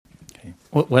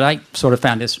What I sort of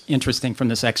found is interesting from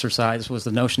this exercise was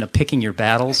the notion of picking your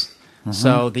battles. Mm-hmm.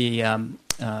 So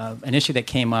an issue that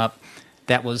came up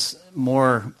that was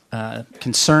more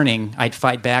concerning, I'd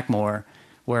fight back more.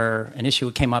 Where an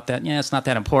issue came up that it's not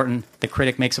that important. The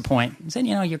critic makes a point and said,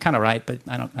 you're kind of right, but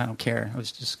I don't care. It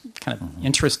was just kind of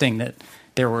interesting that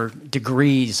there were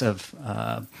degrees of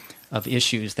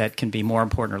issues that can be more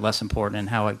important or less important, and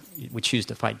how I would choose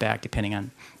to fight back depending on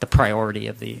the priority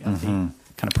of the kind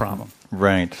of problem.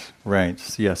 Right.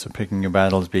 Yeah, so picking your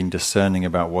battles, being discerning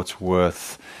about what's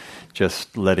worth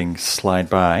just letting slide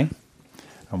by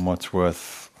and what's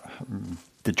worth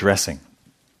addressing.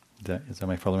 Am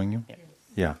I following you?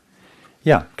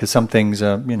 Yeah, because some things,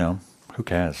 who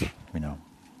cares? We know.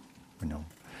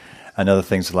 And other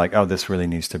things are like, this really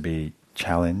needs to be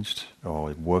challenged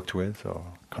or worked with or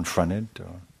confronted.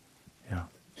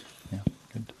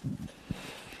 Good.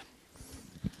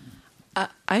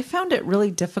 I found it really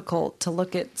difficult to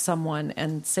look at someone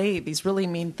and say these really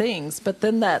mean things, but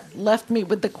then that left me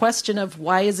with the question of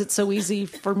why is it so easy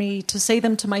for me to say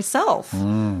them to myself?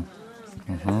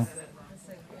 Mm-hmm.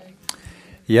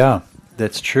 Yeah.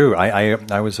 That's true. I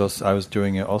was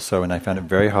doing it also, and I found it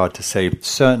very hard to say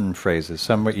certain phrases.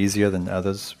 Some were easier than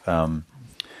others,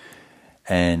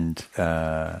 and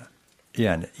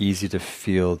easy to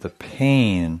feel the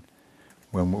pain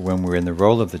when we're in the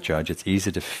role of the judge. It's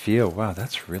easy to feel, wow,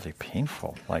 that's really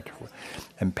painful.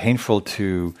 And painful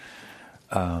to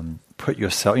put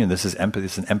yourself. This is empathy.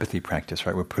 This is an empathy practice,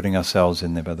 right? We're putting ourselves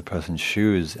in the other person's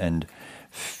shoes and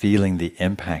feeling the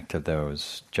impact of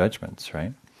those judgments,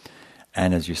 right?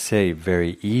 And as you say,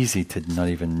 very easy to not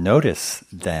even notice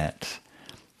that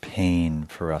pain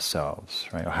for ourselves,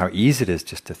 right? Or how easy it is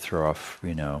just to throw off,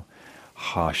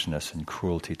 harshness and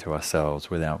cruelty to ourselves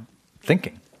without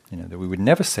thinking, that we would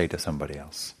never say to somebody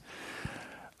else.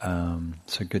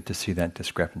 So good to see that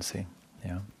discrepancy,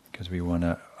 because we want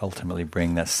to ultimately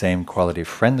bring that same quality of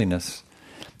friendliness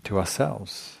to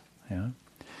ourselves,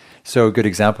 So a good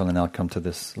example, and I'll come to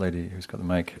this lady who's got the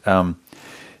mic.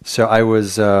 So I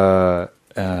was, I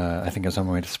think I was on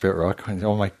my way to Spirit Rock.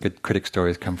 All my good critic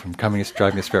stories come from driving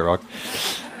to Spirit Rock.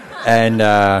 And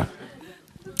I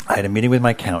had a meeting with my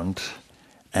accountant,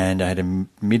 and I had a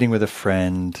meeting with a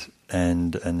friend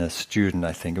and a student,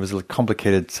 I think. It was a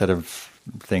complicated set of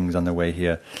things on the way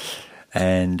here.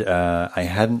 And I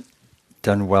hadn't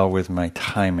done well with my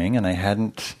timing, and I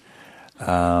hadn't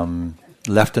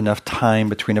left enough time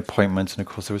between appointments. And of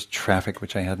course there was traffic,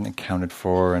 which I hadn't accounted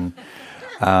for, and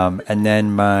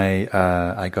then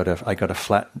I got a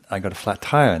flat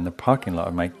tire in the parking lot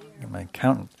of my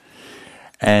accountant,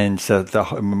 and so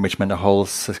which meant a whole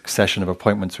succession of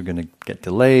appointments were going to get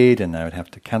delayed, and I would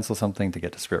have to cancel something to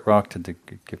get to Spirit Rock to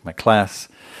give my class,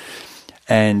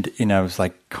 and it was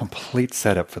like complete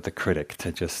setup for the critic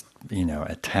to just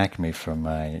attack me for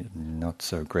my not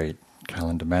so great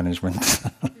calendar management.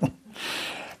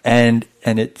 And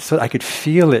I could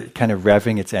feel it kind of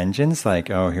revving its engines, like,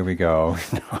 oh, here we go.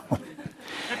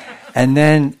 And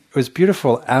then it was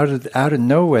beautiful. Out of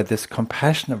nowhere, this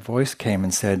compassionate voice came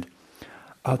and said,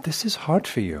 "Oh, this is hard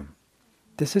for you.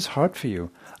 This is hard for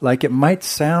you. Like, it might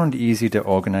sound easy to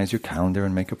organize your calendar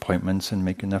and make appointments and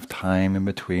make enough time in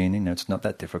between. It's not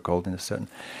that difficult in a certain.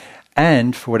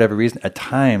 And for whatever reason, at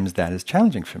times that is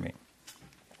challenging for me.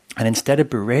 And instead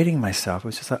of berating myself, it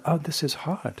was just like, oh, this is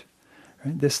hard."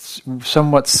 Right? This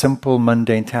somewhat simple,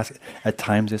 mundane task at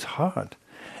times is hard,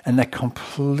 and that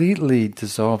completely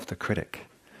dissolved the critic,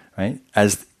 right?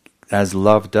 As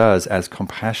love does, as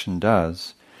compassion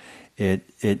does,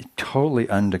 it totally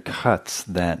undercuts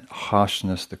that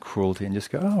harshness, the cruelty, and just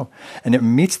go, oh, and it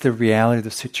meets the reality of the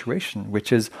situation,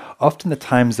 which is often the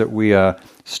times that we are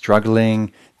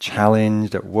struggling,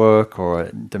 challenged at work or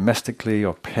domestically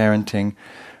or parenting,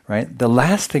 right? The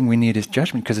last thing we need is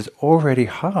judgment because it's already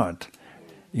hard.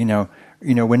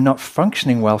 We're not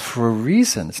functioning well for a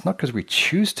reason. It's not because we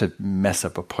choose to mess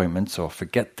up appointments or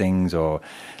forget things or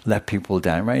let people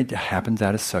down, right? It happens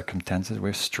out of circumstances.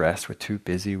 We're stressed, we're too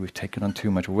busy, we've taken on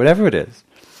too much, whatever it is.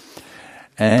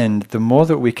 And the more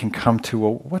that we can come to,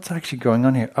 well, what's actually going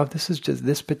on here? Oh, this is just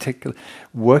this particular,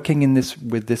 working in this,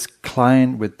 with this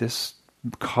client, with this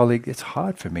colleague, it's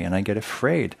hard for me and I get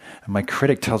afraid. And my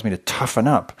critic tells me to toughen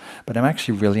up, but I'm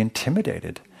actually really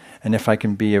intimidated. And if I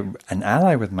can be an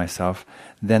ally with myself,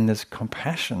 then there's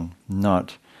compassion,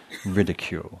 not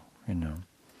ridicule,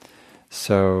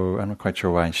 So I'm not quite sure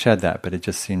why I shared that, but it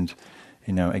just seemed,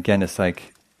 again, it's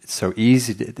like, it's so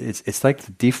easy, it's like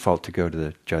the default to go to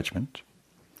the judgment.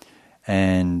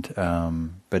 And,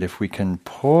 but if we can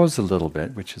pause a little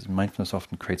bit, which is mindfulness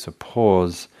often creates a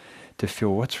pause to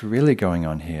feel what's really going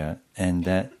on here, and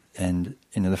that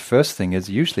the first thing is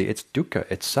usually it's dukkha,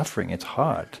 it's suffering, it's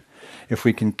hard. If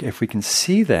we can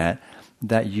see that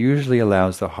usually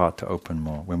allows the heart to open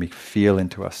more when we feel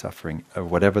into our suffering,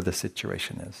 whatever the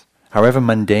situation is. However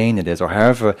mundane it is, or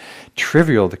however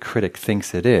trivial the critic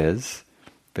thinks it is,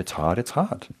 if it's hard, it's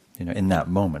hard, in that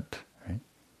moment. Right?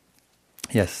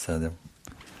 Yes, so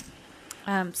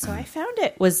I found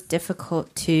it was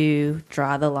difficult to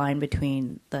draw the line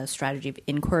between the strategy of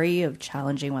inquiry, of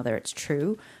challenging whether it's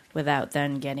true, without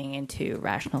then getting into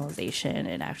rationalization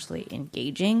and actually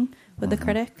engaging with the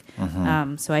critic.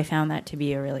 So I found that to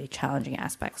be a really challenging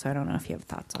aspect. So I don't know if you have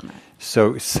thoughts on that.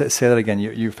 So say that again.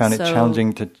 You found it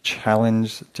challenging to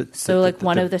challenge...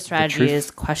 one of the strategies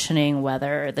is questioning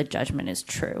whether the judgment is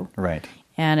true. Right.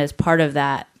 And as part of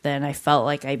that, then I felt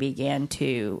like I began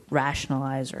to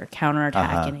rationalize or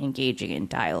counterattack and engaging in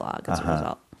dialogue as a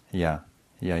result. Yeah.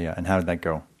 And how did that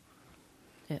go?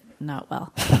 Not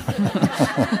well.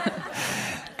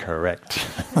 Correct.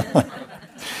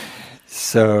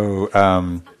 So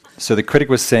the critic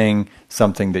was saying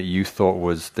something that you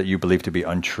that you believed to be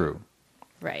untrue.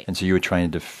 Right. And so you were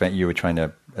trying to defend, you were trying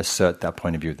to assert that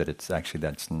point of view that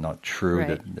that's not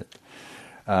true.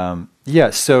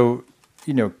 Right. So,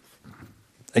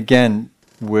 again,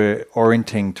 we're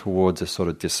orienting towards a sort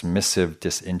of dismissive,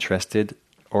 disinterested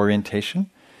orientation.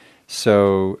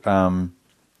 So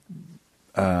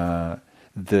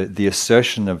the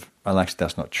assertion of, well, actually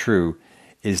that's not true,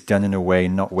 is done in a way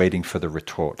not waiting for the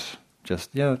retort. Just,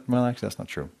 well, actually that's not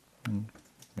true. And,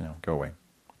 go away.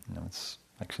 It's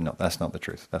actually not. That's not the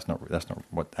truth. That's not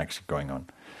what's actually going on.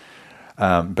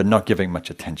 But not giving much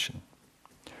attention.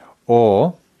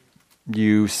 Or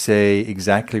you say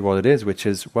exactly what it is, which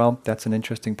is, well, that's an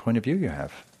interesting point of view you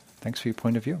have. Thanks for your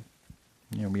point of view.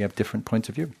 We have different points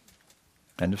of view.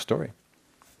 End of story.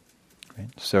 Right?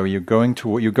 So you're going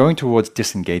towards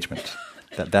disengagement.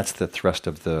 That's the thrust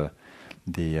of the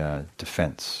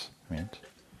defense. Right?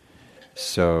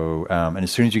 So and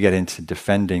as soon as you get into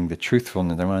defending the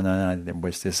truthfulness, well, no,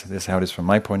 this is how it is from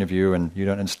my point of view, and you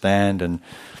don't understand, and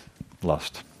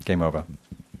lost, game over.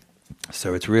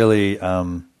 So it's really, it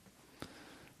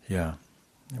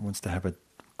wants to have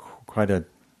quite a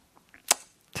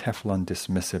Teflon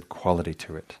dismissive quality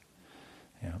to it.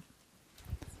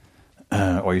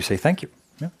 Or you say thank you.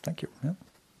 Yeah, thank you.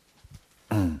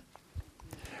 Yeah.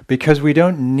 Because we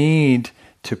don't need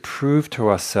to prove to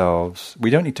ourselves, we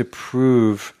don't need to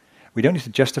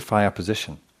justify our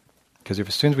position. Because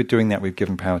as soon as we're doing that, we've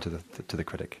given power to the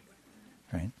critic.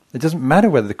 Right? It doesn't matter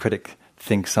whether the critic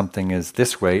thinks something is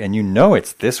this way, and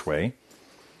it's this way.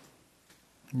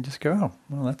 You just go, oh,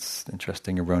 well, that's an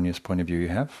interesting, erroneous point of view you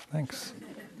have. Thanks.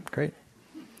 Great.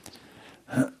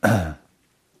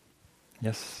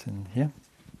 Yes, and here.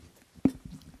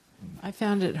 I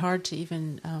found it hard to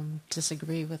even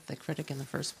disagree with the critic in the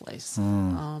first place,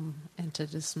 and to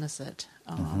dismiss it.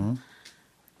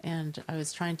 And I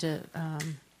was trying to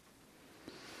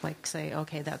say,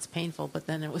 okay, that's painful, but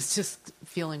then it was just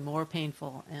feeling more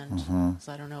painful, and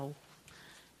so I don't know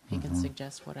if you can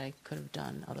suggest what I could have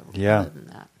done other than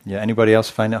that. Yeah. Anybody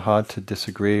else find it hard to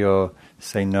disagree or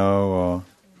say no or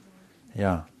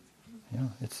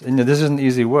it's this isn't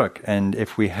easy work, and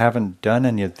if we haven't done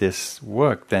any of this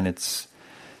work, then this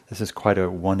is quite a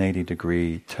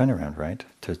 180-degree turnaround, right?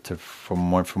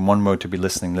 From one mode to be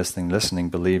listening,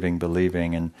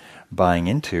 believing, and buying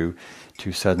into,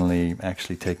 to suddenly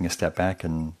actually taking a step back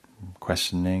and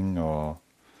questioning or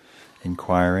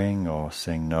inquiring or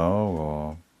saying no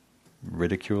or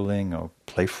ridiculing or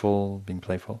being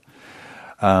playful.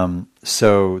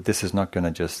 So this is not going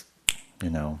to just,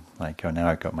 now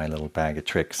I've got my little bag of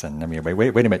tricks, and wait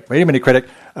a minute, critic,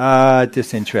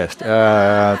 disinterest.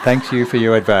 Thank you for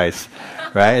your advice,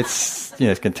 right? It's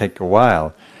it's going to take a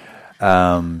while.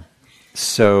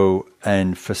 So,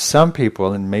 and for some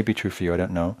people, and maybe true for you, I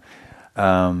don't know.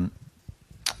 One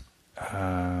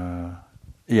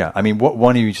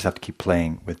of you just have to keep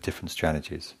playing with different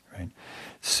strategies, right?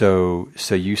 So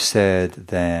you said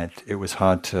that it was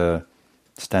hard to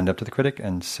stand up to the critic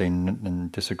and say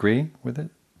and disagree with it?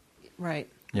 Right.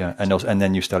 Yeah, and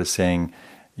then you started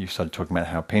talking about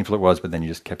how painful it was, but then you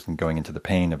just kept going into the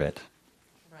pain of it.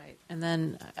 Right. And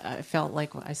then I felt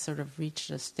like I sort of reached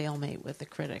a stalemate with the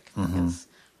critic, because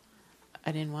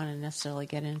I didn't want to necessarily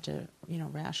get into,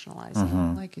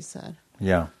 rationalizing, like you said.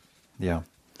 Yeah.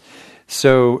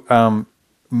 So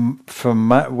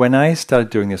when I started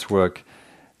doing this work,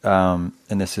 and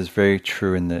this is very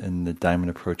true in the diamond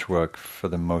approach work for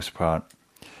the most part.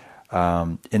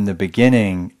 In the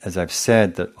beginning, as I've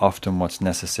said, that often what's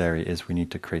necessary is we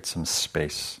need to create some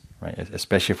space, right?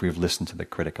 Especially if we've listened to the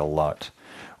critic a lot,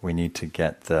 we need to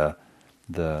get the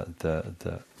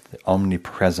the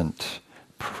omnipresent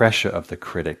pressure of the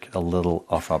critic a little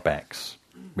off our backs,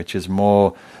 which is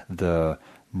more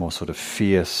sort of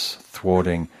fierce,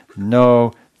 thwarting,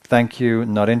 no, thank you,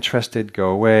 not interested, go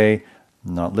away,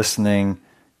 not listening,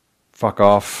 fuck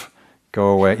off, go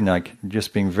away, like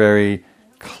just being very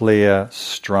clear,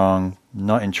 strong,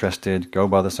 not interested, go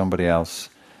bother somebody else,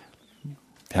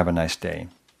 have a nice day,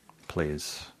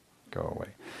 please, go away.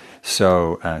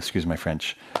 So, excuse my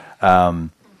French,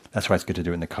 that's why it's good to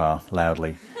do it in the car,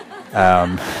 loudly.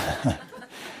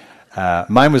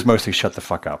 Mine was mostly shut the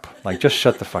fuck up. Like, just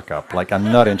shut the fuck up. Like, I'm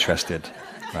not interested,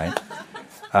 right?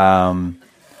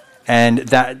 And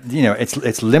that,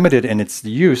 it's limited in its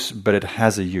use, but it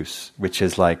has a use, which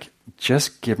is like,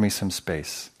 just give me some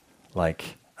space.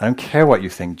 Like, I don't care what you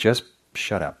think, just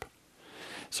shut up.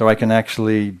 So I can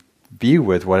actually be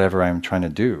with whatever I'm trying to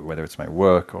do, whether it's my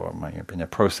work or my in a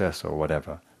process or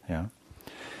whatever. Yeah.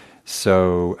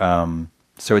 So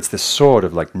it's this sort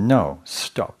of like, no,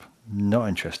 stop, not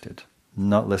interested,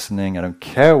 not listening. I don't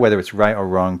care whether it's right or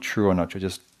wrong, true or not true,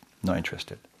 just not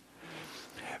interested.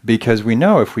 Because we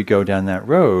know if we go down that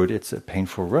road, it's a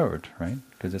painful road, right?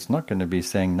 Because it's not going to be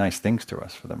saying nice things to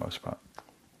us for the most part,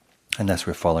 unless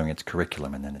we're following its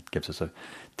curriculum, and then it gives us a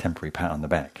temporary pat on the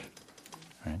back,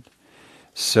 right?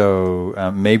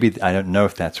 So maybe, I don't know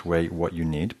if that's what you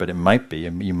need, but it might be.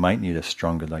 You might need a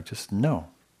stronger, like, just no,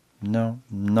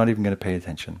 not even going to pay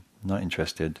attention, not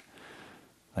interested,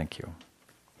 thank you.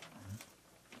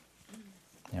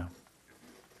 Yeah.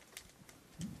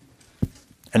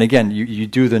 And again, you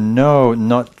do the no,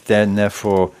 not then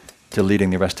therefore deleting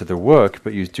the rest of the work,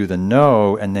 but you do the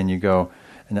no, and then you go,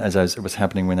 and as it was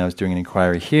happening when I was doing an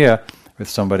inquiry here with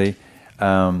somebody,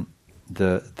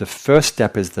 the first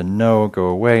step is the no, go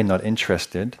away, not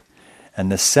interested. And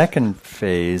the second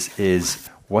phase is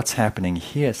what's happening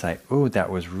here. It's like, oh, that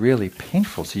was really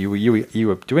painful. So you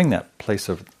were doing that place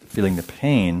of feeling the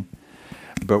pain,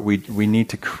 but we need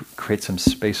to create some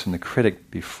space from the critic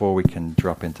before we can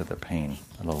drop into the pain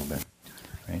a little bit.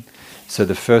 Right? So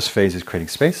the first phase is creating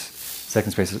space.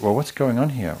 Second space is, well, what's going on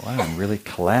here? Wow, I'm really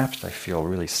collapsed. I feel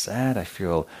really sad. I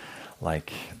feel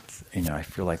like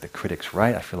the critic's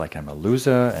right. I feel like I'm a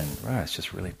loser, and wow, it's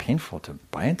just really painful to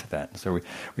buy into that. And so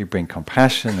we bring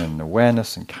compassion and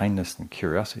awareness and kindness and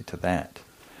curiosity to that,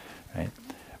 right?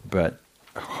 But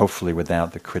hopefully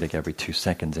without the critic every 2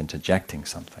 seconds interjecting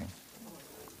something,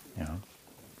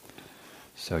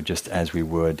 So just as we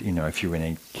would, if you were in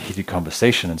a heated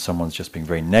conversation and someone's just being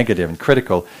very negative and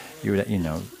critical, you would,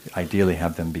 ideally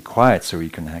have them be quiet so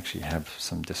you can actually have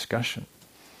some discussion.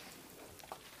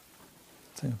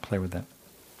 Play with that.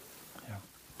 Yeah.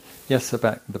 Yes, the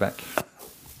back.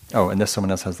 Oh, and there's someone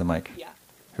else has the mic. Yeah.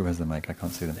 Who has the mic? I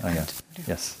can't see them. Oh, yeah.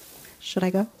 Yes. Should I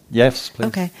go? Yes, please.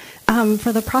 Okay.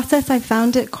 For the process, I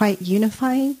found it quite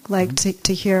unifying, like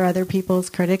to hear other people's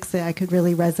critics. I could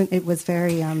really resonate. It was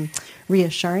very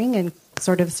reassuring and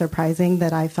sort of surprising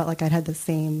that I felt like I'd had the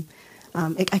same.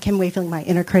 I came away feeling my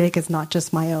inner critic is not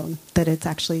just my own, that it's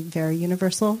actually very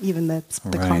universal, even the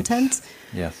Right. content.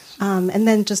 Yes. And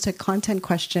then just a content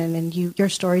question, and your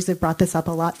stories have brought this up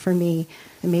a lot for me,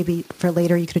 and maybe for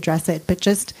later you could address it, but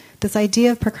just this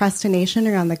idea of procrastination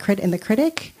around the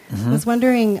critic. I was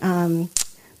wondering,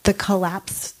 the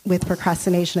collapse with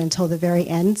procrastination until the very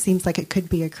end seems like it could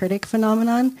be a critic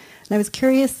phenomenon. And I was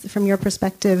curious, from your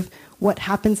perspective, what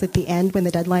happens at the end when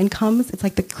the deadline comes? It's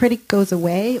like the critic goes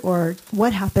away, or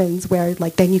what happens where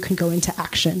then you can go into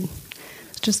action?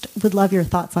 Just would love your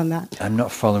thoughts on that. I'm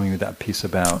not following you that piece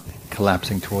about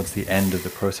collapsing towards the end of the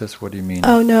process. What do you mean?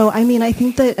 Oh, no. I mean, I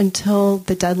think that until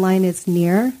the deadline is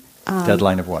near.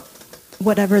 Deadline of what?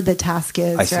 Whatever the task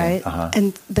is, I see. right? Uh-huh.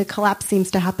 And the collapse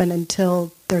seems to happen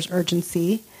until there's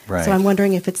urgency. Right. So I'm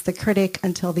wondering if it's the critic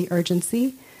until the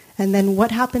urgency. And then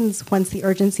what happens once the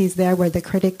urgency is there, where the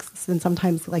critics and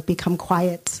sometimes become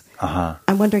quiet? Uh-huh.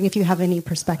 I'm wondering if you have any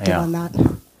perspective on that.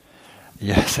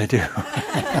 Yes, I do.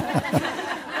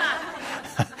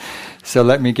 So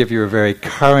let me give you a very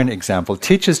current example.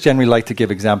 Teachers generally like to give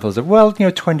examples of,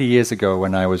 20 years ago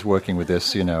when I was working with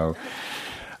this,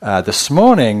 this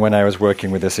morning when I was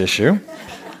working with this issue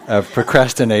of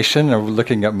procrastination, of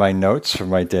looking at my notes for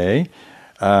my day,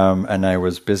 and I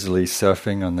was busily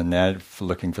surfing on the net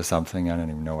looking for something. I don't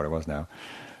even know what it was now.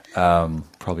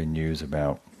 Probably news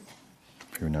about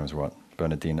who knows what, San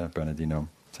Bernardino.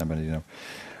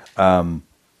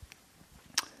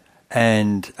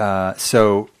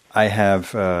 So I have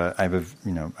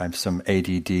some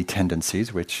ADD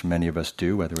tendencies, which many of us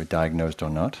do, whether we're diagnosed or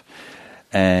not.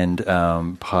 And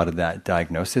part of that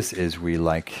diagnosis is we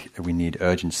need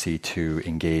urgency to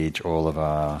engage all of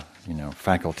our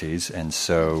faculties, and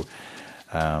so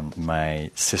My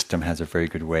system has a very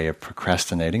good way of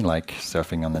procrastinating, like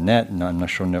surfing on the net. No, I'm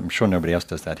sure nobody else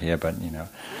does that here, but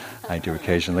I do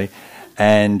occasionally.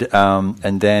 And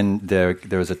then there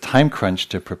was a time crunch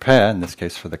to prepare, in this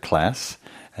case for the class,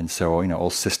 and so all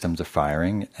systems are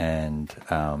firing. And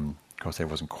of course, there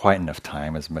wasn't quite enough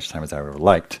time, as much time as I would have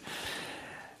liked.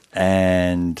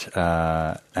 And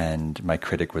my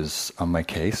critic was on my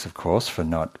case, of course, for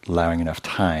not allowing enough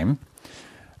time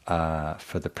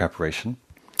for the preparation.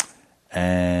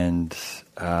 And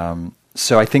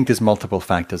so I think there's multiple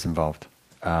factors involved.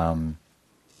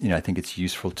 I think it's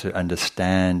useful to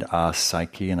understand our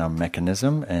psyche and our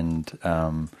mechanism and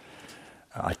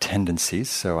our tendencies.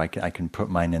 So I can put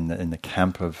mine in the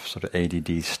camp of sort of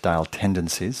ADD style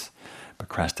tendencies,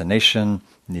 procrastination,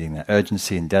 needing that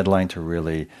urgency and deadline to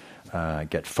really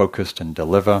get focused and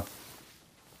deliver.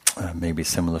 Maybe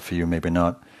similar for you, maybe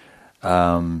not.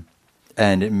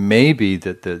 And it may be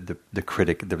that the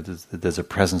critic, there's a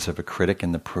presence of a critic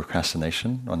in the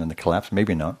procrastination or in the collapse,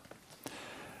 maybe not.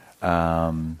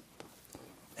 So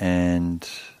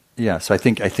I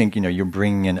think you're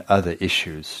bringing in other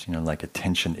issues, like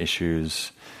attention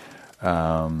issues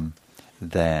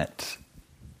that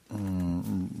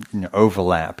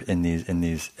overlap in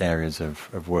these areas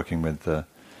of working with the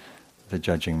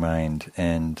judging mind.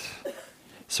 And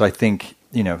so I think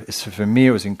for me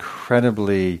it was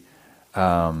incredibly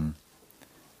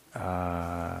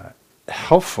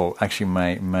helpful. Actually,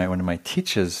 my one of my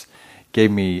teachers gave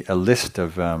me a list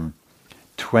of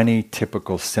 20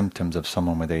 typical symptoms of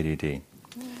someone with ADD,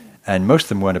 and most of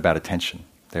them weren't about attention.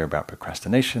 They're about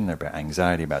procrastination. They're about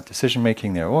anxiety, about decision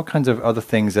making. There are all kinds of other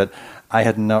things that I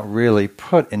had not really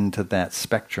put into that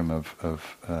spectrum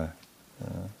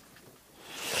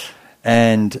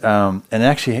and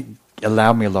actually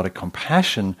allowed me a lot of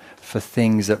compassion for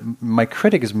things that my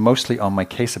critic is mostly on my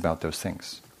case about those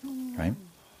things, right?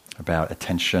 About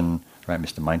attention, right?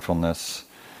 Mr. Mindfulness,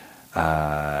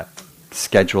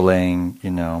 scheduling,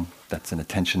 that's an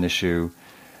attention issue.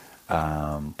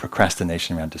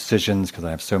 Procrastination around decisions, because I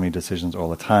have so many decisions all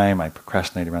the time. I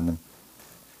procrastinate around them.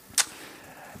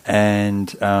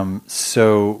 And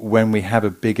so when we have a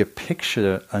bigger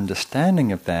picture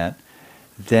understanding of that,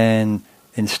 then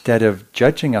instead of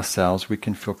judging ourselves, we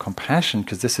can feel compassion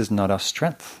because this is not our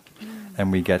strength. And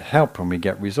we get help and we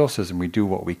get resources and we do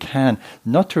what we can,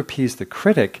 not to appease the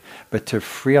critic, but to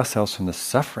free ourselves from the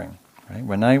suffering. Right?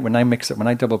 When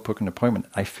I double book an appointment,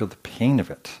 I feel the pain of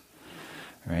it,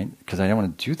 right? Because I don't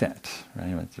want to do that,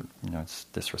 right? It's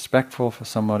disrespectful for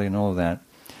somebody and all of that.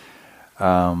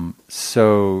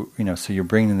 So you're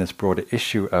bringing in this broader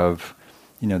issue of,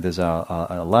 there's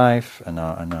our life and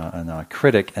our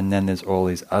critic, and then there's all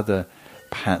these other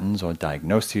patterns or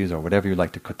diagnoses or whatever you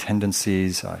like to call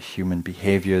tendencies, human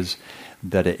behaviors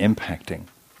that are impacting,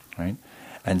 right?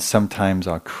 And sometimes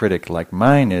our critic, like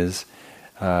mine, is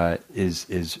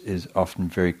often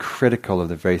very critical of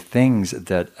the very things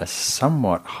that are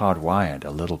somewhat hardwired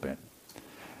a little bit.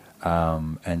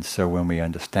 And so when we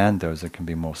understand those, there can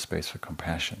be more space for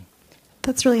compassion.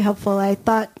 That's really helpful. I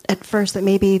thought at first that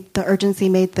maybe the urgency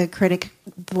made the critic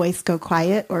voice go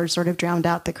quiet or sort of drowned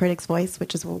out the critic's voice,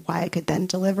 which is why I could then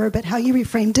deliver. But how you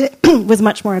reframed it was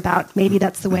much more about maybe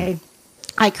that's the way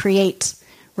I create,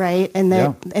 right? And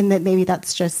that maybe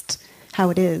that's just how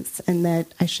it is, and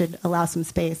that I should allow some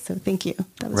space. So thank you.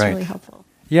 That was really helpful.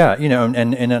 Yeah,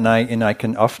 and I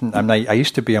can often. I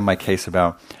used to be on my case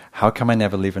about how come I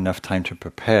never leave enough time to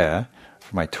prepare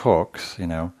for my talks.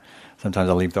 Sometimes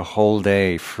I'll leave the whole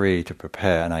day free to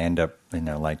prepare, and I end up,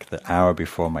 like the hour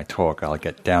before my talk, I'll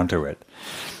get down to it.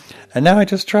 And now I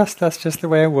just trust that's just the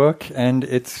way I work, and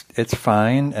it's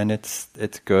fine, and it's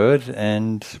good,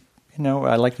 and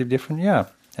I like to be different,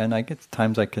 And I get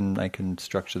times I can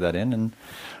structure that in, and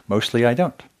mostly I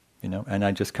don't, And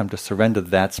I just come to surrender.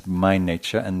 That's my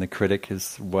nature, and the critic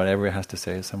is whatever it has to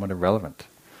say is somewhat irrelevant,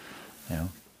 So.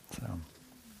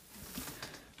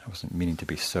 I wasn't meaning to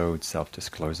be so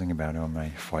self-disclosing about all my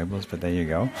foibles, but there you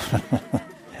go.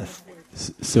 Yes.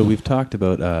 So we've talked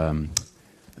about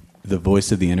the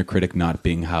voice of the inner critic not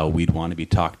being how we'd want to be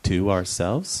talked to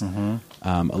ourselves. Mm-hmm.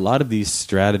 A lot of these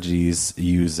strategies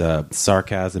use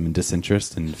sarcasm and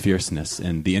disinterest and fierceness,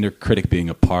 and the inner critic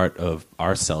being a part of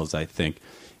ourselves, I think.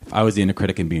 If I was the inner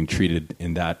critic and being treated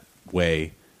in that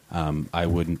way, I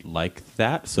wouldn't like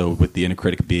that. So with the inner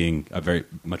critic being very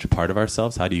much a part of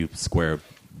ourselves, how do you square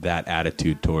that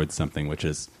attitude towards something which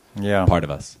is part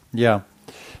of us? Yeah.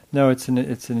 No, it's an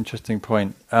interesting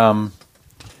point. My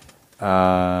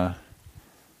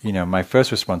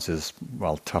first response is,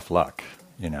 well, tough luck,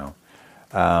 we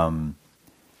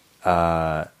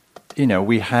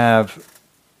have,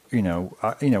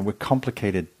 we're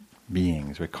complicated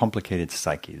beings. We're complicated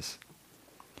psyches,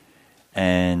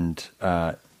 and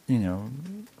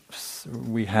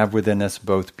we have within us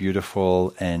both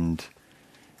beautiful and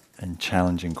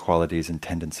challenging qualities and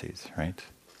tendencies, right?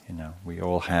 We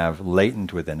all have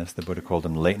latent within us. The Buddha called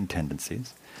them latent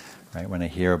tendencies, right? When I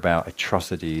hear about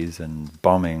atrocities and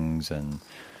bombings and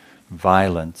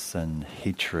violence and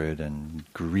hatred and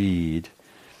greed,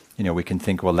 we can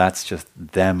think, well, that's just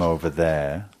them over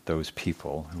there, those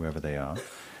people, whoever they are.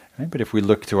 Right? But if we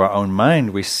look to our own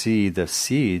mind, we see the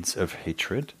seeds of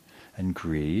hatred and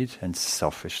greed and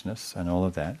selfishness and all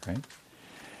of that, right?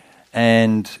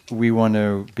 And we want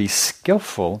to be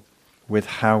skillful with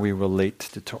how we relate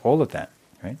to all of that,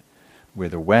 right?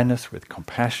 With awareness, with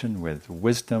compassion, with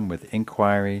wisdom, with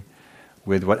inquiry,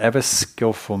 with whatever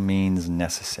skillful means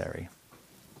necessary.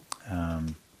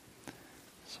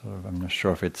 So I'm not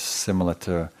sure if it's similar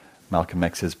to Malcolm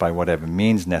X's by whatever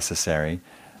means necessary.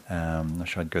 I'm not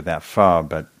sure I'd go that far,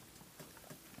 but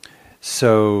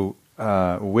so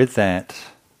with that,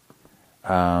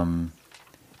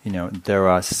 there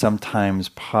are sometimes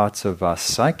parts of our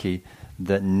psyche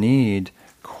that need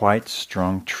quite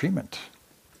strong treatment,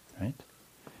 right?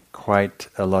 Quite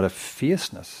a lot of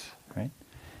fierceness, right?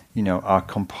 Our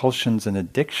compulsions and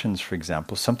addictions, for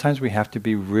example, sometimes we have to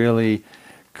be really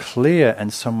clear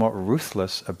and somewhat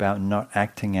ruthless about not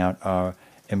acting out our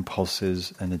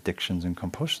impulses and addictions and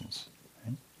compulsions.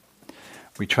 Right?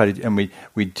 We try to, and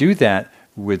we do that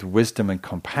with wisdom and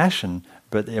compassion,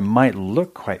 but it might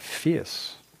look quite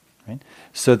fierce. Right?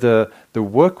 So the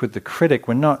work with the critic,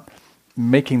 we're not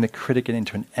making the critic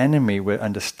into an enemy. We're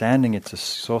understanding it's a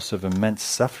source of immense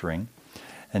suffering,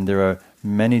 and there are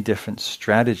many different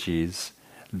strategies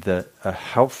that are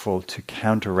helpful to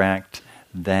counteract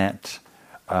that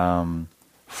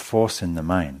force in the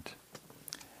mind.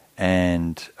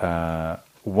 And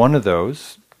one of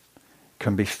those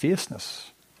can be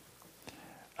fierceness.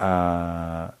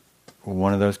 One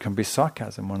of those can be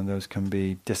sarcasm. One of those can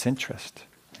be disinterest.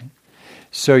 Right?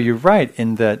 So you're right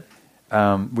in that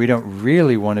we don't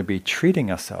really want to be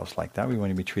treating ourselves like that. We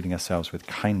want to be treating ourselves with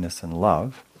kindness and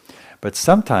love. But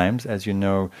sometimes, as you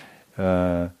know,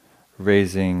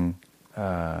 raising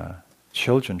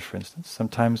children, for instance,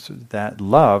 sometimes that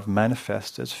love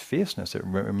manifests as fierceness. It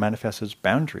manifests as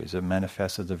boundaries. It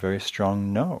manifests as a very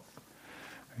strong no.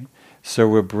 Right? So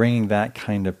we're bringing that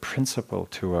kind of principle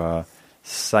to our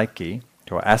psyche,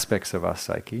 to our aspects of our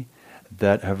psyche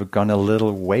that have gone a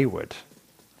little wayward.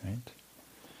 Right?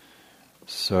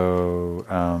 So,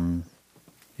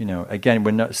 again,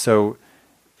 we're not so.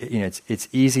 It's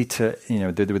easy to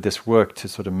with this work to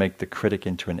sort of make the critic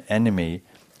into an enemy.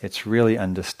 It's really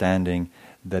understanding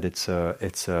that it's a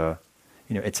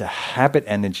habit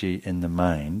energy in the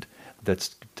mind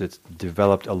that's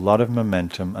developed a lot of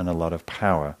momentum and a lot of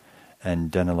power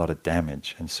and done a lot of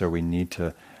damage. And so we need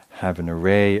to have an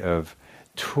array of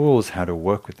tools how to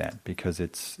work with that because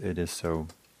it is so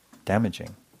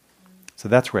damaging. So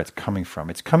that's where it's coming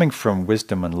from. It's coming from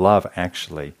wisdom and love,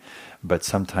 actually, but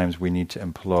sometimes we need to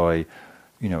employ,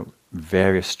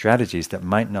 various strategies that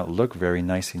might not look very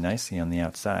nicey on the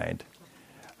outside,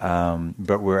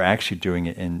 but we're actually doing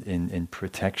it in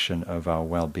protection of our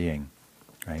well-being,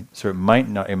 right? So it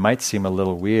might seem a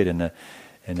little weird in a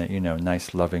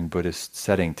nice, loving Buddhist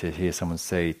setting to hear someone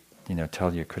say,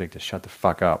 tell your critic to shut the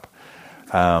fuck up.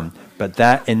 But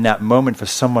that in that moment for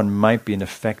someone might be an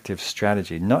effective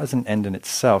strategy, not as an end in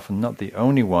itself, and not the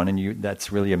only one, and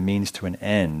that's really a means to an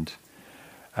end.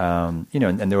 And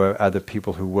there are other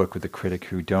people who work with the critic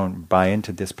who don't buy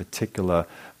into this particular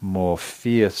more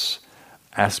fierce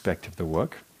aspect of the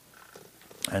work.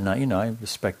 And I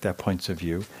respect their points of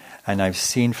view. And I've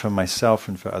seen for myself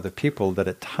and for other people that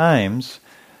at times,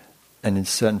 and in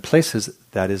certain places,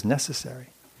 that is necessary.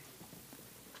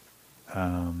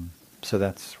 So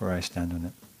that's where I stand on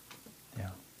it. Yeah.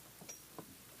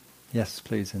 Yes,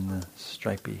 please, in the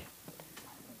stripy.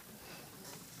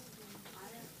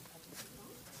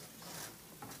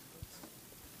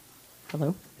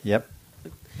 Hello? Yep.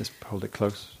 Just hold it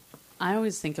close. I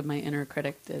always think of my inner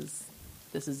critic as,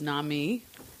 this is not me.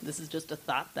 This is just a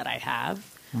thought that I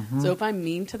have. Mm-hmm. So if I'm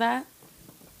mean to that,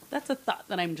 that's a thought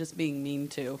that I'm just being mean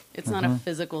to. It's not a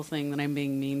physical thing that I'm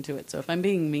being mean to it. So if I'm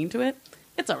being mean to it,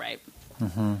 it's all right.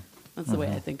 Mm-hmm. That's the way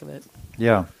I think of it.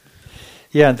 Yeah.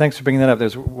 Yeah, and thanks for bringing that up.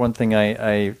 There's one thing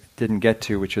I didn't get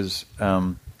to, which is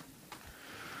the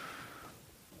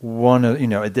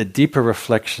deeper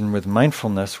reflection with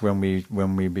mindfulness when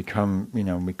we become,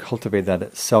 we cultivate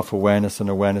that self-awareness and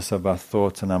awareness of our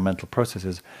thoughts and our mental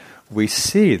processes, we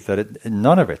see that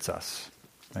none of it's us,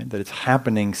 right? That it's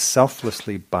happening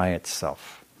selflessly by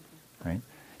itself, right?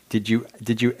 Did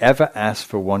you ever ask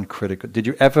for one critical? Did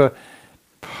you ever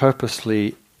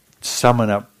purposely summon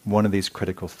up one of these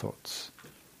critical thoughts?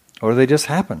 Or do they just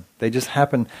happen? They just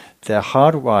happen. They're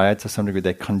hardwired to some degree.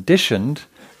 They're conditioned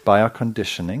by our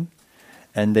conditioning,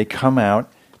 and they come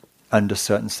out under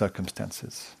certain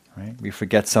circumstances. Right? We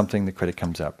forget something, the critic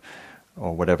comes up,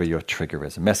 or whatever your trigger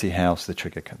is. A messy house, the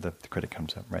critic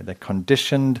comes up. Right? They're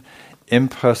conditioned,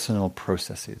 impersonal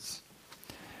processes,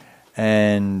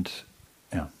 and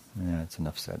yeah, it's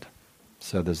enough said.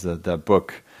 So there's the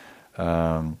book,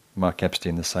 Mark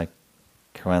Epstein, the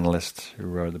psychoanalyst who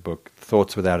wrote the book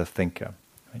Thoughts Without a Thinker.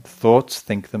 Right? Thoughts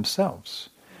think themselves.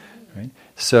 Right?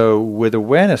 So with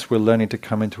awareness, we're learning to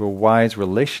come into a wise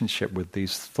relationship with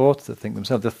these thoughts that think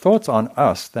themselves. The thoughts aren't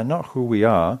us. They're not who we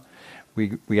are.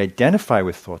 We identify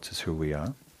with thoughts as who we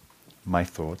are. My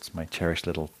thoughts, my cherished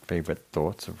little favorite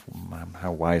thoughts of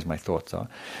how wise my thoughts are.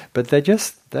 But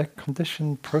they're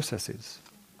conditioned processes.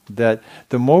 That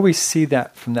the more we see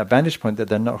that from that vantage point, that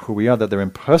they're not who we are, that they're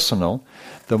impersonal,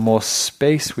 the more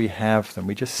space we have them.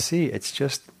 We just see it's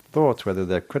just thoughts, whether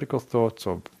they're critical thoughts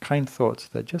or kind thoughts,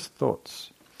 they're just thoughts.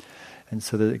 And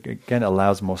so that, again,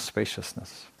 allows more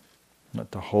spaciousness,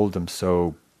 not to hold them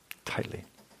so tightly.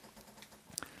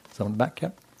 Someone back, yeah?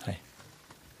 Hi.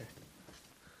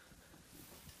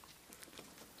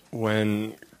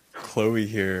 When Chloe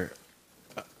here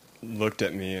looked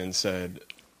at me and said,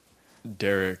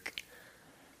 Derek,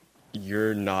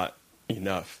 you're not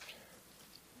enough.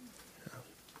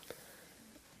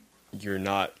 You're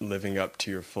not living up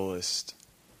to your fullest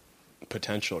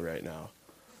potential right now.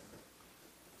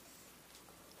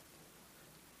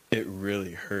 It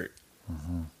really hurt.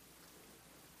 Mm-hmm.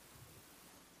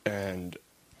 And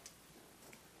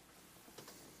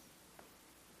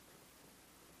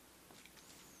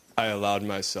I allowed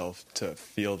myself to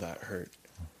feel that hurt.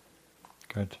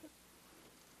 Good.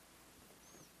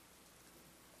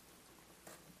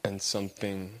 And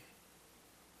something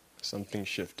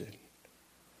shifted.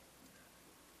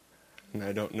 And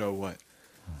I don't know what,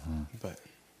 but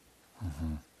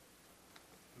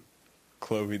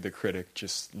Chloe the critic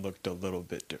just looked a little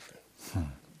bit different.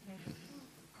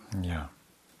 Yeah.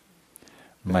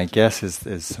 My guess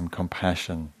is some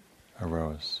compassion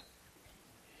arose.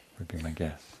 Would be my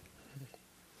guess.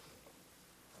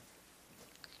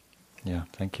 Yeah,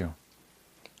 thank you.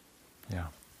 Yeah.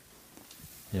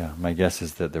 Yeah, my guess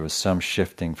is that there was some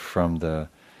shifting from the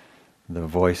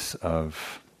voice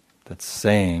of that's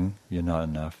saying you're not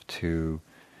enough to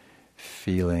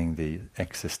feeling the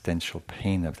existential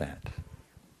pain of that.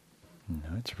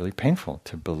 It's really painful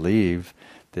to believe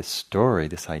this story,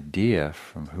 this idea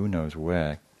from who knows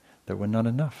where, that we're not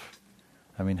enough.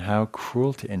 I mean, how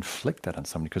cruel to inflict that on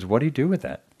somebody, because what do you do with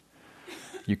that?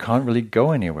 You can't really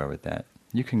go anywhere with that.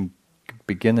 You can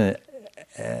begin an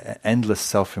endless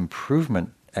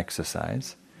self-improvement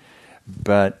exercise,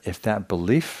 but if that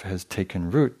belief has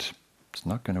taken root, it's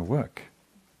not going to work.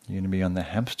 You're going to be on the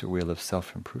hamster wheel of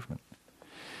self-improvement.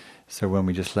 So when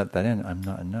we just let that in, I'm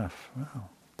not enough. Wow,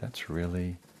 that's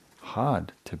really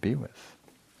hard to be with.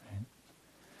 Right?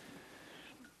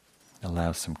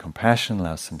 Allows some compassion,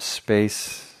 allows some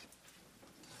space,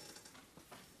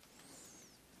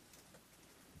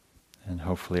 and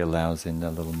hopefully allows in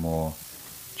a little more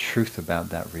truth about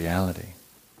that reality,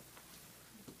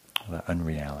 or that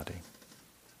unreality.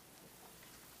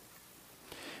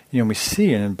 We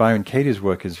see, and Byron Katie's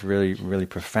work is really, really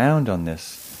profound on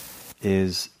this,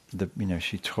 is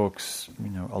she talks,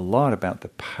 a lot about the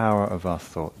power of our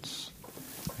thoughts.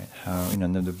 Right? How,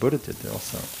 and the Buddha did that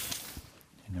also.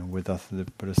 With us, the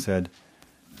Buddha said,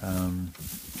 in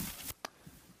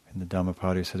the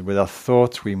Dhammapada, he said, with our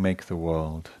thoughts we make the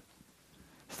world.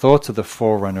 Thoughts are the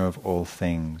forerunner of all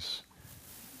things.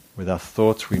 With our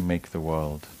thoughts we make the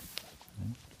world.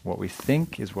 What we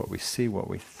think is what we see, what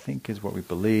we think is what we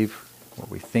believe, what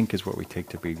we think is what we take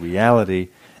to be reality,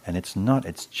 and it's not,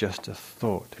 it's just a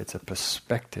thought, it's a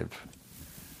perspective.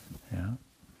 Yeah?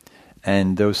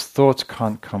 And those thoughts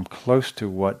can't come close to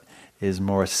what is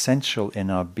more essential in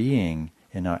our being,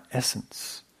 in our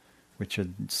essence, which are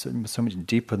so much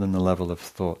deeper than the level of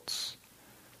thoughts,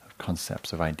 of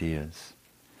concepts, of ideas.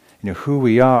 Who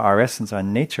we are, our essence, our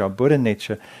nature, our Buddha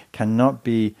nature, cannot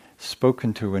be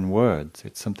spoken to in words.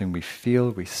 It's something we feel,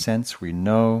 we sense, we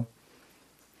know.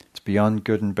 It's beyond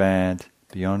good and bad,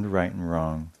 beyond right and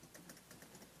wrong.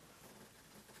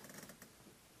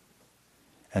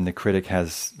 And the critic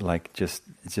has it's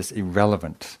just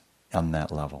irrelevant on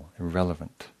that level,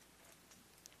 irrelevant.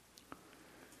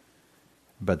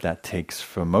 But that takes,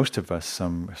 for most of us,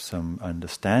 some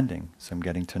understanding, some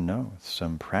getting to know,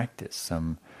 some practice,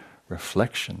 some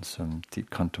reflection, some deep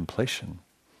contemplation.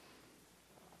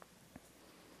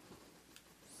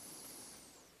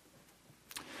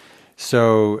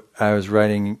 So I was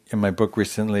writing in my book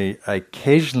recently, I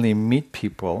occasionally meet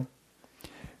people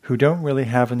who don't really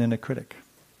have an inner critic,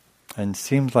 and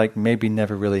seems like maybe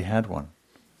never really had one,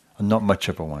 or not much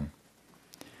of a one.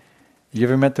 You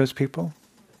ever met those people?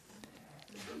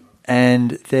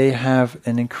 And they have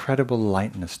an incredible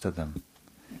lightness to them.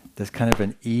 There's kind of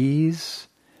an ease,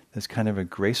 there's kind of a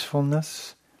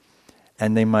gracefulness,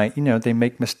 and they might, they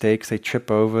make mistakes, they trip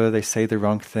over, they say the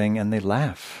wrong thing, and they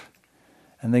laugh.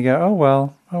 And they go, oh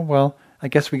well, I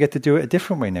guess we get to do it a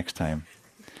different way next time.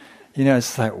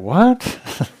 It's like, what?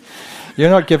 You're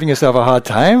not giving yourself a hard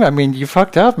time? I mean, you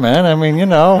fucked up, man. I mean,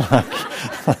 No,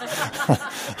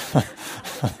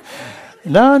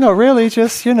 not really.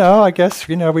 Just, I guess,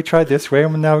 we tried this way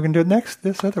and now we're going to do it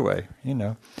this other way,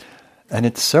 And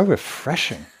it's so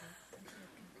refreshing.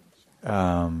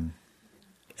 And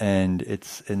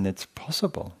it's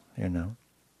possible,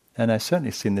 And I've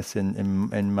certainly seen this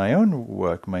in my own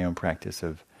work, my own practice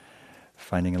of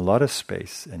finding a lot of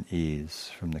space and ease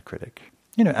from the critic,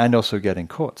 and also getting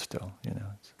caught still,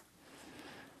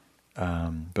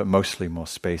 but mostly more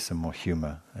space and more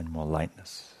humor and more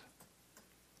lightness.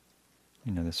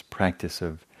 This practice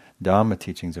of Dharma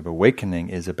teachings of awakening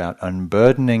is about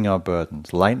unburdening our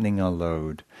burdens, lightening our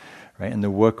load, right? And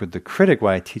the work with the critic,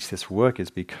 why I teach this work,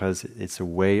 is because it's a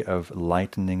way of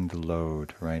lightening the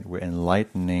load, right? We're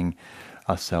enlightening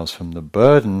ourselves from the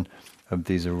burden of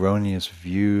these erroneous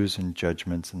views and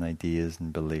judgments and ideas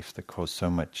and beliefs that cause so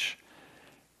much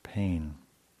pain.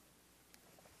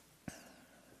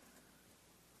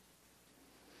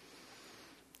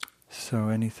 So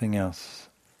anything else?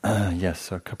 Yes,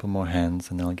 so a couple more hands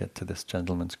and then I'll get to this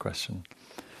gentleman's question.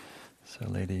 So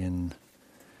lady in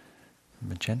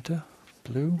magenta,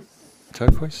 blue,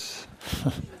 turquoise.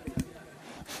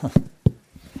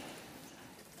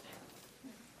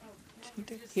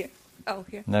 Here. Oh,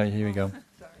 here. No, here we go.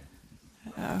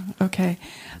 Okay.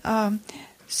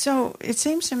 So it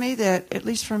seems to me that, at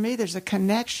least for me, there's a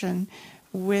connection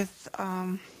with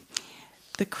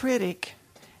the critic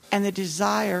and the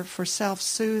desire for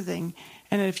self-soothing.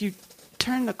 And if you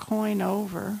turn the coin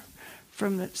over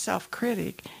from the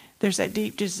self-critic, there's that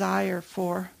deep desire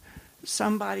for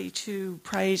somebody to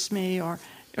praise me or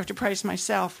to praise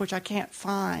myself, which I can't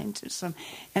find.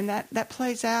 And that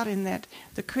plays out in that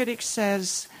the critic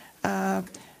says,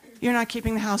 you're not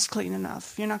keeping the house clean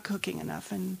enough, you're not cooking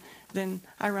enough. And then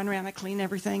I run around, I clean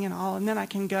everything and all, and then I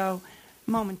can go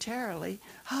momentarily,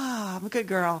 I'm a good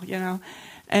girl,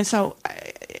 And so,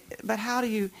 but how do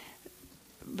you...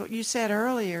 But you said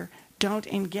earlier, don't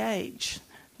engage.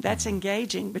 That's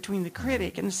engaging between the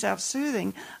critic and the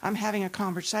self-soothing. I'm having a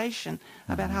conversation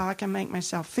about how I can make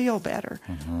myself feel better.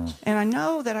 And I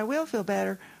know that I will feel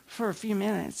better for a few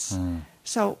minutes.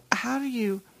 So how do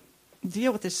you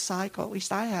deal with this cycle? At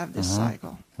least I have this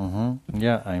cycle.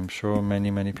 Yeah, I'm sure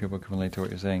many, many people can relate to what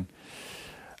you're saying.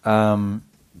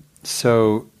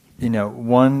 So,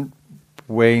 one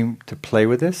way to play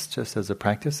with this, just as a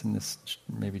practice, and this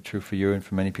may be true for you and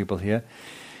for many people here.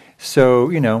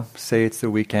 So, say it's the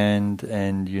weekend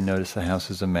and you notice the house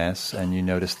is a mess and you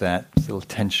notice that little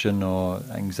tension or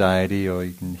anxiety, or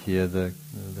you can hear the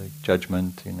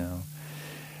judgment,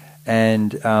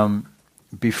 And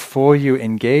before you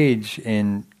engage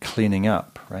in cleaning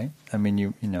up, right? I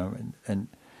mean,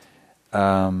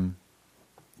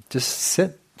 just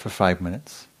sit for 5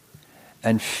 minutes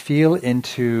and feel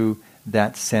into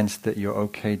that sense that you're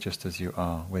okay just as you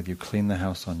are, whether you clean the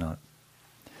house or not.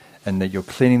 And that you're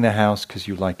cleaning the house because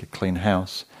you like a clean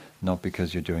house, not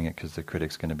because you're doing it because the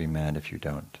critic's going to be mad if you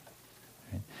don't.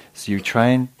 Right? So you try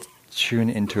and tune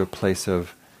into a place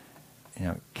of,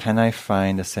 can I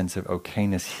find a sense of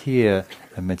okayness here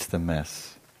amidst the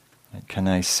mess? Right? Can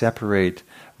I separate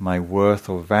my worth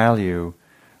or value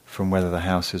from whether the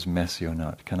house is messy or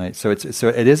not? So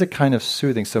it is a kind of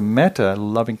soothing. So metta,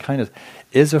 loving kindness,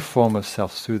 is a form of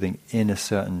self-soothing in a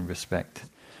certain respect.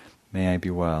 May I be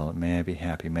well, may I be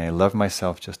happy, may I love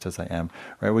myself just as I am.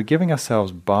 Right? We're giving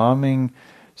ourselves balming,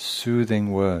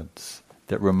 soothing words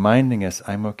that reminding us,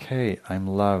 I'm okay, I'm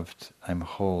loved, I'm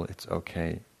whole, it's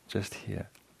okay, just here.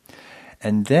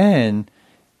 And then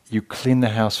you clean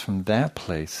the house from that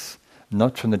place,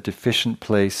 not from the deficient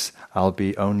place, I'll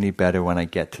be only better when I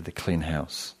get to the clean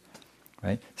house.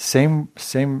 Right? Same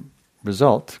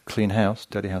result, clean house,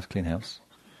 dirty house, clean house.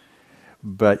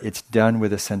 But it's done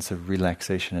with a sense of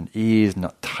relaxation and ease,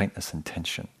 not tightness and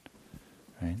tension.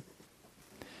 Right?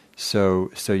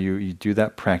 So you do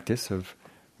that practice of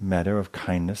metta, of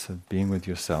kindness, of being with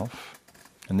yourself.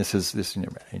 And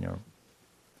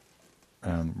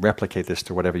replicate this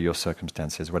to whatever your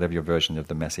circumstance is, whatever your version of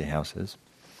the messy house is.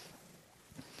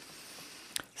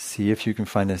 see if you can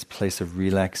find this place of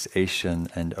relaxation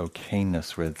and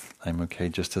okayness with, I'm okay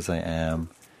just as I am,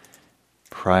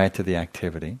 prior to the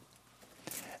activity.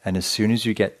 And as soon as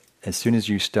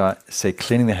you start, say,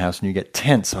 cleaning the house and you get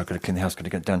tense, I've got to clean the house, got to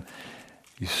get it done,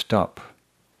 you stop.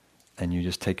 And you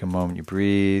just take a moment, you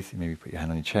breathe, you maybe put your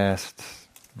hand on your chest.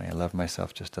 May I love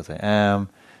myself just as I am.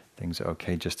 Things are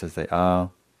okay just as they are.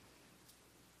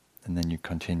 And then you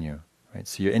continue. Right?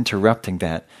 So you're interrupting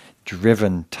that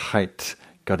driven, tight,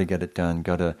 got to get it done,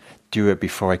 got to do it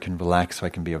before I can relax so I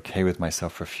can be okay with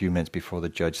myself for a few minutes before the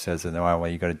judge says, oh, well,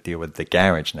 you got to deal with the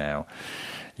garage now.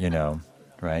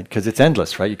 Right? Because it's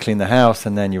endless, right? You clean the house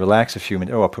and then you relax a few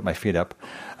minutes. Oh, I'll put my feet up.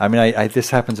 I mean, this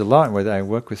happens a lot where I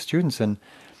work with students and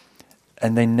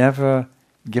they never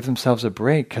give themselves a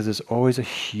break because there's always a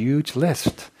huge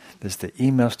list. There's the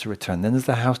emails to return, then there's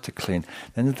the house to clean,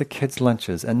 then there's the kids'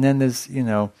 lunches, and then there's,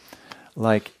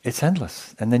 it's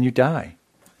endless. And then you die,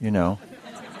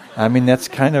 I mean, that's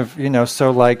kind of,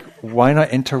 so why not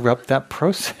interrupt that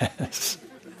process?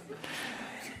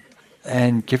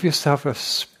 And give yourself a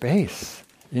space,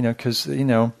 because, I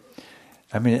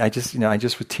mean, I just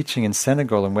was teaching in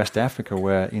Senegal in West Africa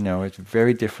where, it's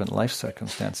very different life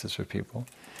circumstances for people.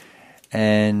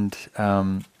 And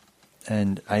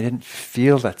I didn't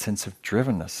feel that sense of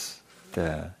drivenness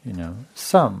there,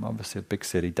 Some, obviously, a big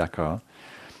city, Dakar.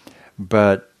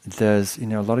 But there's,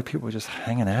 a lot of people just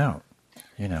hanging out,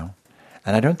 And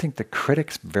I don't think the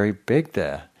critic's very big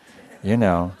there, I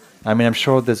mean, I'm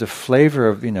sure there's a flavor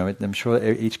of, I'm sure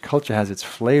each culture has its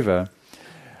flavor.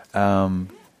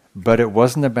 But it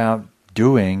wasn't about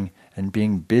doing and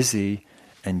being busy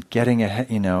and getting ahead,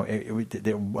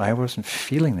 I wasn't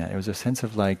feeling that. It was a sense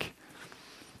of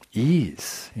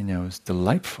ease, it was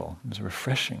delightful, it was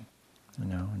refreshing,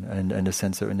 and a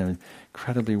sense of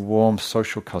incredibly warm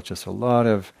social culture. So a lot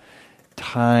of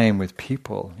time with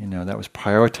people, that was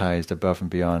prioritized above and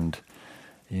beyond,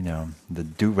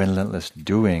 the relentless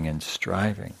doing and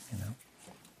striving,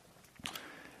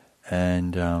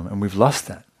 and we've lost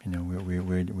that.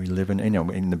 We live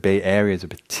in the Bay Area is a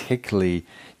particularly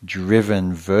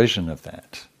driven version of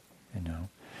that,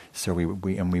 So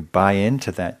we buy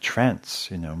into that trance,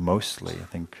 mostly. I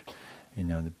think,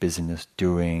 the busyness,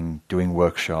 doing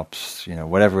workshops,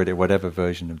 whatever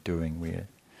version of doing we're.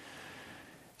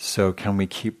 So can we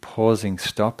keep pausing,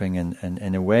 stopping, and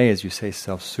in a way, as you say,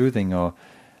 self-soothing or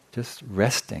just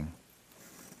resting?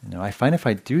 I find if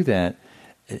I do that,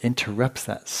 it interrupts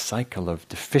that cycle of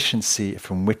deficiency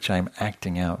from which I'm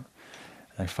acting out.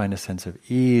 I find a sense of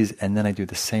ease, and then I do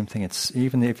the same thing. It's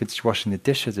even if it's washing the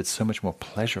dishes, it's so much more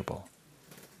pleasurable.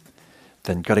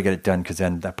 Then got to get it done because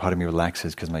then that part of me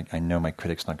relaxes because I know my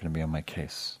critic's not going to be on my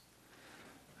case.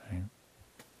 Right?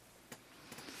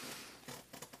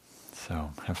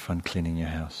 So have fun cleaning your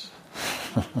house,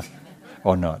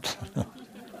 or not.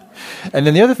 And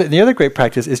then the other great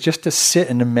practice is just to sit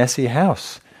in a messy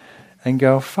house. And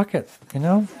go, fuck it, I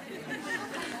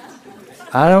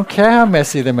don't care how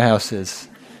messy the house is.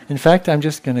 In fact, I'm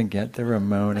just going to get the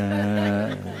remote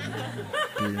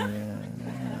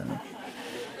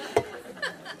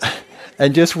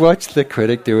and just watch the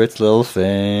critic do its little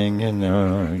thing.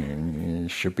 You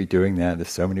should be doing that. There's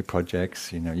so many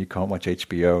projects. You can't watch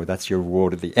HBO. That's your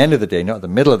reward at the end of the day, not at the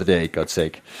middle of the day, God's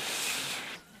sake.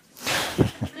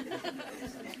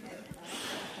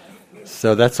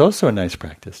 So that's also a nice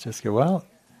practice. Just go, well,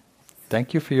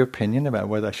 thank you for your opinion about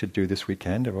what I should do this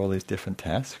weekend of all these different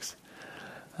tasks.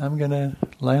 I'm going to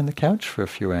lie on the couch for a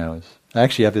few hours. I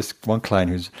actually have this one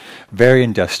client who's very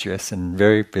industrious and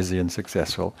very busy and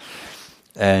successful.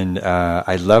 And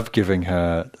I love giving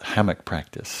her hammock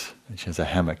practice. She has a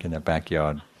hammock in her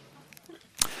backyard,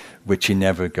 which she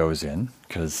never goes in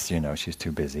because, she's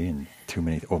too busy and too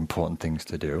many important things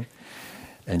to do.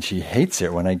 And she hates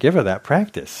it when I give her that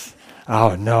practice.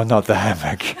 Oh, no, not the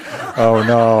hammock. Oh,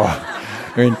 no.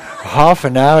 I mean, half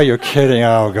an hour, you're kidding.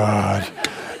 Oh, God.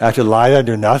 I have to lie there and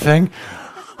do nothing?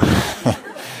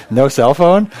 No cell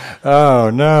phone? Oh,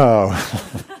 no.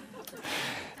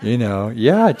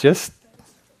 Just,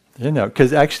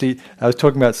 because actually, I was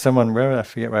talking about someone, I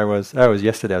forget where I was. Oh, it was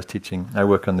yesterday I was teaching. I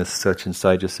work on this Search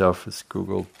Inside Yourself, this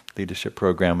Google leadership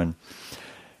program, and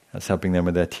I was helping them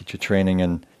with their teacher training,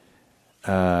 and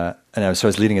I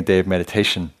was leading a day of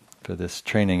meditation for this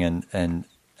training, and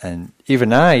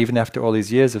even after all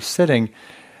these years of sitting,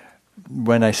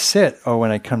 when I sit or when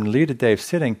I come to lead a day of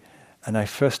sitting, and I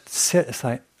first sit, it's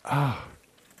like, how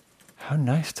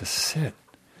nice to sit,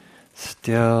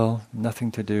 still, nothing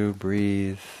to do,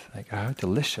 breathe, how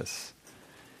delicious.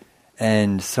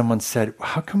 And someone said,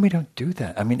 how come we don't do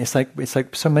that? I mean, it's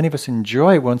like so many of us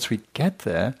enjoy once we get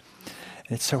there,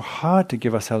 It's so hard to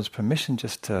give ourselves permission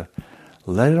just to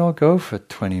let it all go for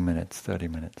 20 minutes, 30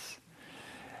 minutes.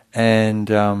 And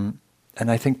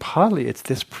I think partly it's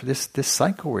this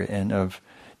cycle we're in of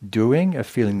doing, of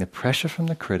feeling the pressure from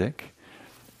the critic.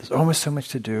 There's almost so much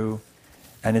to do,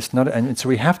 and it's not. And so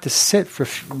we have to sit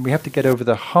we have to get over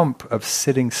the hump of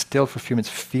sitting still for a few minutes,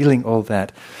 feeling all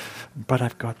that. But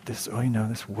I've got this,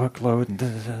 this workload and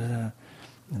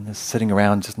this sitting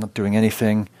around just not doing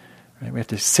anything. Right? We have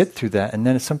to sit through that, and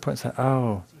then at some point it's like,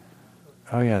 oh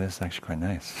yeah, this is actually quite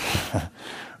nice.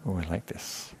 Oh, I like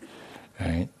this,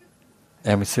 right?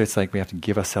 And so it's like we have to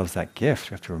give ourselves that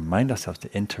gift. We have to remind ourselves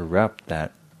to interrupt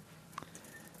that,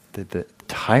 the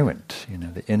tyrant,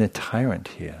 the inner tyrant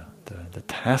here, the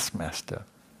taskmaster,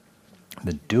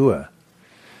 the doer,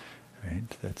 right?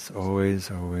 That's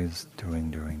always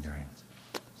doing.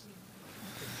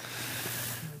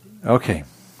 Okay,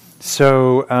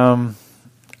 so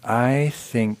I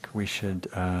think we should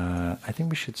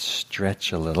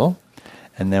stretch a little,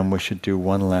 and then we should do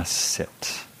one last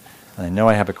sit. And I know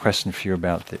I have a question for you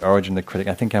about the origin of the critic.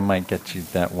 I think I might get you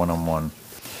that one-on-one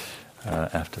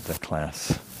after the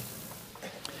class.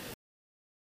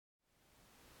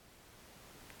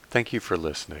 Thank you for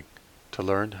listening. To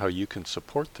learn how you can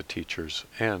support the teachers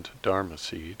and Dharma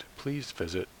Seed, please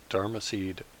visit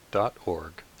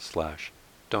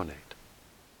dharmaseed.org/donate.